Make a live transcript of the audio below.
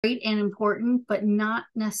great and important, but not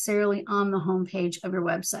necessarily on the homepage of your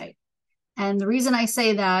website. And the reason I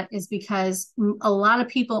say that is because a lot of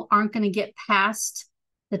people aren't going to get past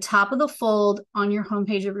the top of the fold on your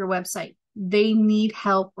homepage of your website. They need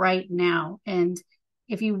help right now. And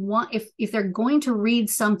if they're going to read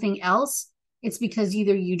something else, it's because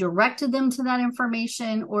either you directed them to that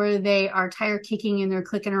information or they are tire kicking and they're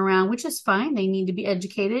clicking around, which is fine. They need to be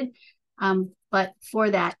educated. But for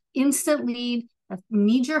that instant lead, that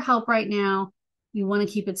needs your help right now, you want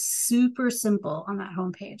to keep it super simple on that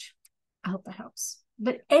homepage. I hope that helps.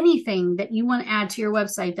 But anything that you want to add to your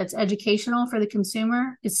website that's educational for the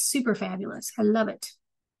consumer is super fabulous. I love it.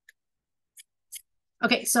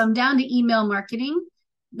 Okay, so I'm down to email marketing.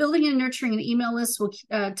 Building and nurturing an email list will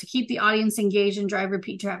to keep the audience engaged and drive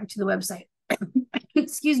repeat traffic to the website.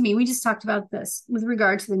 Excuse me, we just talked about this with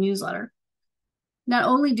regard to the newsletter. Not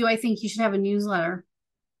only do I think you should have a newsletter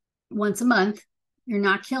once a month, you're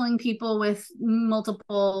not killing people with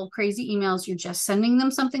multiple crazy emails. You're just sending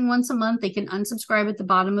them something once a month. They can unsubscribe at the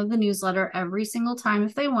bottom of the newsletter every single time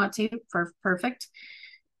if they want to. Perfect.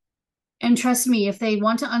 And trust me, if they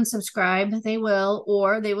want to unsubscribe, they will,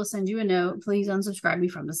 or they will send you a note, please unsubscribe me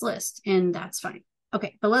from this list. And that's fine.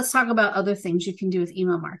 Okay, but let's talk about other things you can do with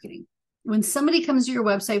email marketing. When somebody comes to your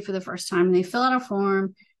website for the first time and they fill out a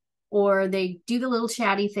form or they do the little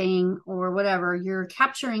chatty thing or whatever, you're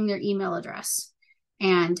capturing their email address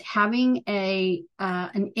and having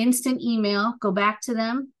an instant email go back to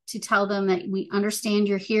them to tell them that we understand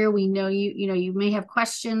you're here. We know you may have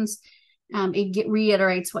questions. It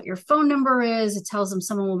reiterates what your phone number is. It tells them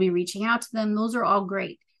someone will be reaching out to them. Those are all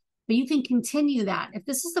great. But you can continue that. If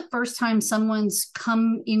this is the first time someone's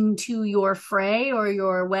come into your fray or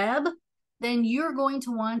your web, then you're going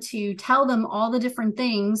to want to tell them all the different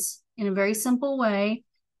things in a very simple way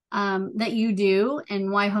that you do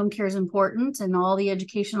and why home care is important and all the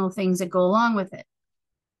educational things that go along with it.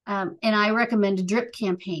 And I recommend a drip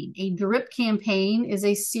campaign. A drip campaign is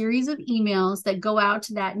a series of emails that go out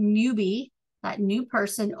to that newbie, that new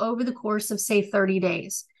person over the course of, say, 30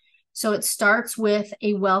 days. So it starts with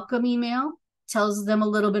a welcome email, tells them a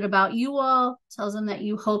little bit about you all, tells them that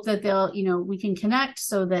you hope that we can connect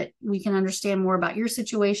so that we can understand more about your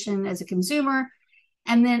situation as a consumer.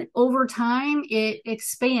 And then over time, it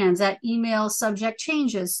expands. That email subject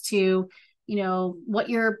changes to, what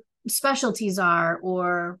your specialties are,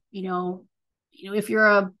 or if you're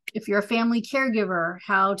a family caregiver,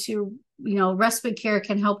 how to respite care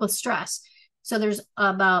can help with stress. So there's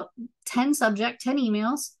about 10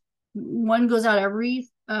 emails. One goes out every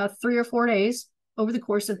 3 or 4 days over the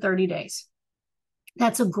course of 30 days.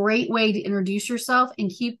 That's a great way to introduce yourself and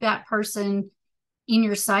keep that person in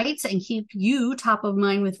your sights and keep you top of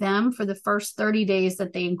mind with them for the first 30 days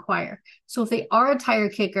that they inquire. So if they are a tire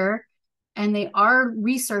kicker and they are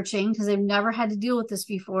researching because they've never had to deal with this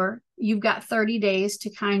before, you've got 30 days to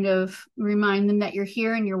kind of remind them that you're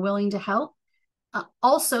here and you're willing to help.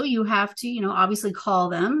 Also, you have to, obviously call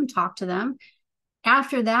them, talk to them.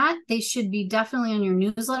 After that, they should be definitely on your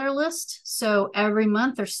newsletter list. So every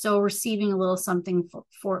month they're still receiving a little something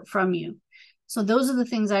from you. So those are the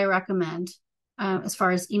things I recommend as far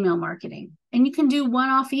as email marketing. And you can do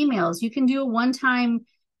one-off emails. You can do a one-time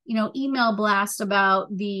email blast about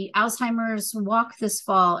the Alzheimer's walk this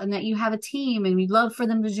fall and that you have a team and you'd love for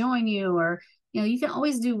them to join you, or, you can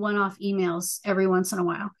always do one-off emails every once in a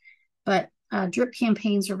while, but drip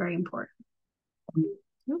campaigns are very important.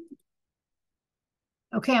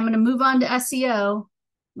 Okay, I'm going to move on to SEO.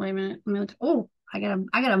 Wait a minute. I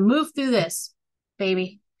gotta move through this,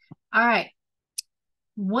 baby. All right.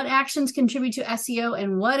 What actions contribute to SEO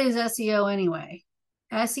and what is SEO anyway?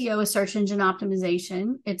 SEO is search engine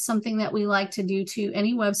optimization. It's something that we like to do to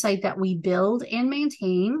any website that we build and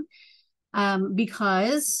maintain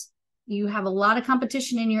because you have a lot of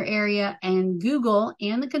competition in your area, and Google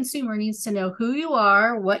and the consumer needs to know who you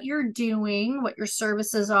are, what you're doing, what your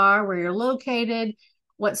services are, where you're located,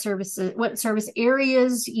 what service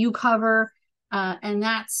areas you cover. And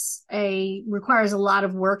requires a lot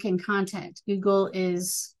of work and content. Google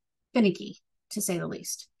is finicky, to say the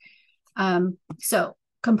least. So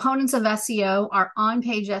components of SEO are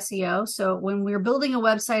on-page SEO. So when we're building a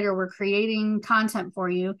website or we're creating content for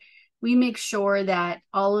you, we make sure that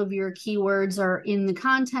all of your keywords are in the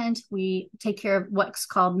content. We take care of what's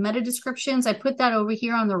called meta descriptions. I put that over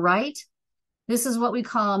here on the right. This is what we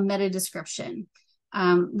call a meta description.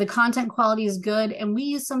 The content quality is good, and we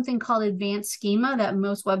use something called advanced schema that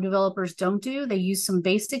most web developers don't do. They use some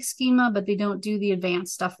basic schema, but they don't do the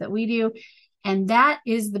advanced stuff that we do. And that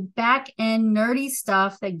is the back end nerdy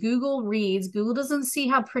stuff that Google reads. Google doesn't see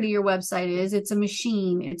how pretty your website is. It's a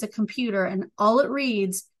machine, it's a computer, and all it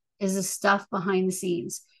reads is the stuff behind the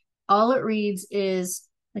scenes. All it reads is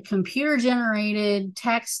the computer generated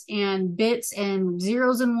text and bits and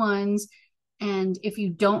zeros and ones. And if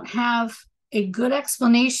you don't have a good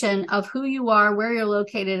explanation of who you are, where you're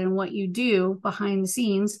located, and what you do behind the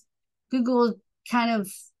scenes, Google kind of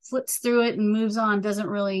flips through it and moves on. Doesn't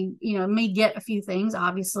really, it may get a few things.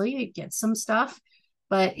 Obviously, it gets some stuff,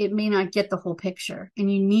 but it may not get the whole picture.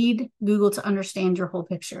 And you need Google to understand your whole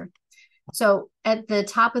picture. So at the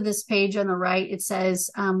top of this page on the right, it says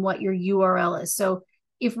what your URL is. So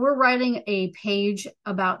if we're writing a page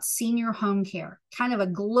about senior home care, kind of a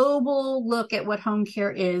global look at what home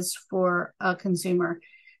care is for a consumer,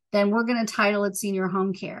 then we're going to title it Senior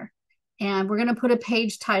Home Care. And we're going to put a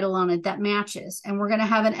page title on it that matches. And we're going to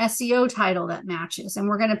have an SEO title that matches. And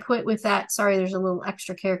we're going to put with that, sorry, there's a little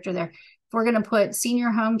extra character there. We're going to put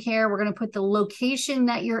senior home care. We're going to put the location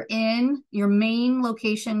that you're in, your main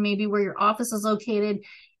location, maybe where your office is located.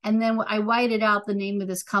 And then I whited out the name of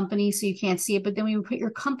this company so you can't see it, but then we would put your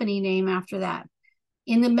company name after that.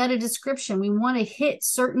 In the meta description, we want to hit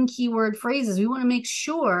certain keyword phrases. We want to make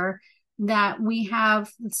sure that we have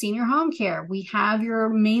senior home care. We have your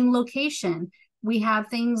main location. We have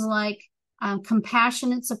things like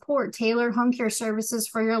compassionate support, tailored home care services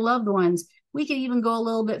for your loved ones. We could even go a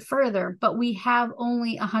little bit further, but we have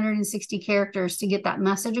only 160 characters to get that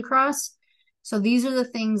message across. So these are the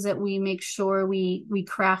things that we make sure we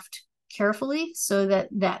craft carefully so that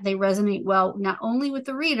they resonate well, not only with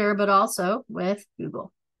the reader, but also with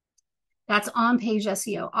Google. That's on-page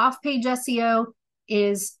SEO. Off-page SEO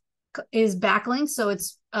is backlinks. So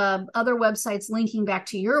it's other websites linking back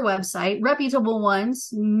to your website, reputable ones.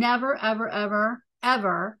 Never, ever, ever,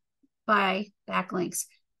 ever buy backlinks.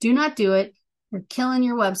 Do not do it. You're killing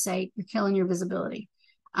your website. You're killing your visibility.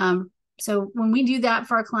 So when we do that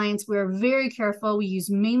for our clients, we're very careful. We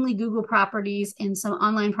use mainly Google properties and some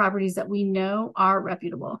online properties that we know are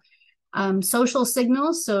reputable. Social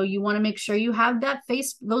signals. So you want to make sure you have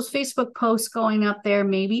those Facebook posts going up there,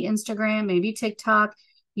 maybe Instagram, maybe TikTok.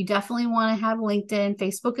 You definitely want to have LinkedIn.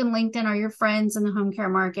 Facebook and LinkedIn are your friends in the home care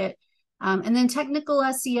market. And then technical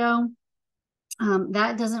SEO.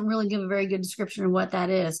 That doesn't really give a very good description of what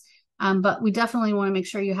that is. But we definitely want to make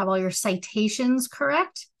sure you have all your citations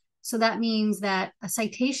correct. So that means that a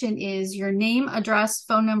citation is your name, address,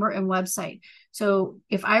 phone number, and website. So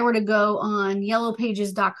if I were to go on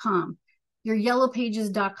yellowpages.com, your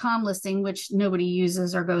yellowpages.com listing, which nobody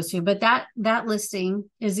uses or goes to, but that listing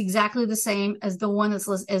is exactly the same as the one that's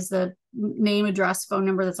as the name, address, phone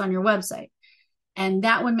number that's on your website. And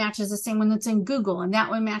that one matches the same one that's in Google. And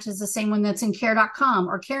that one matches the same one that's in care.com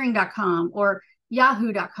or caring.com or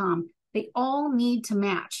yahoo.com. They all need to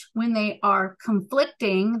match. When they are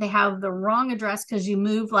conflicting, they have the wrong address because you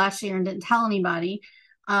moved last year and didn't tell anybody,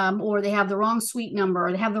 or they have the wrong suite number,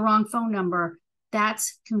 or they have the wrong phone number.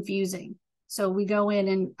 That's confusing. So we go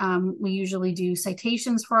in and we usually do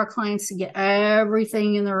citations for our clients to get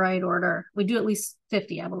everything in the right order. We do at least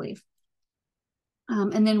 50, I believe.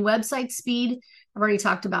 And then website speed, I've already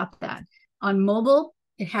talked about that. On mobile,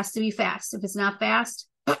 it has to be fast. If it's not fast,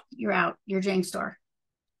 you're out. You're Jane Store.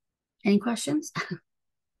 Any questions?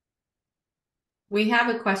 We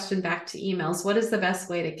have a question back to emails. What is the best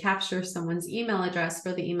way to capture someone's email address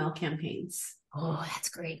for the email campaigns? Oh, that's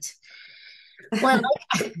great. Well,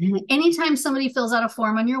 anytime somebody fills out a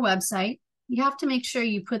form on your website, you have to make sure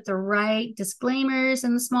you put the right disclaimers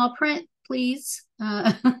in the small print, please.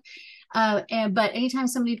 But anytime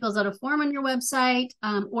somebody fills out a form on your website,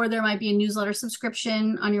 or there might be a newsletter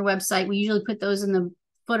subscription on your website, we usually put those in the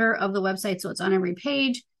footer of the website so it's on every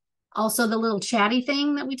page. Also, the little chatty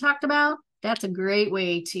thing that we talked about, that's a great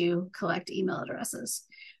way to collect email addresses.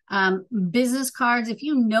 Business cards, if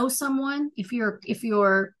you know someone, if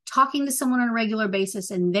you're talking to someone on a regular basis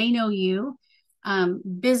and they know you,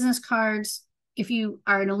 business cards, if you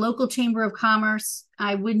are in a local chamber of commerce,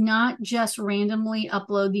 I would not just randomly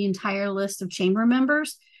upload the entire list of chamber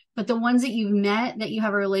members, but the ones that you've met, that you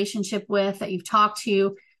have a relationship with, that you've talked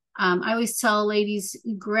to. I always tell ladies,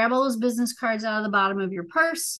 grab all those business cards out of the bottom of your purse,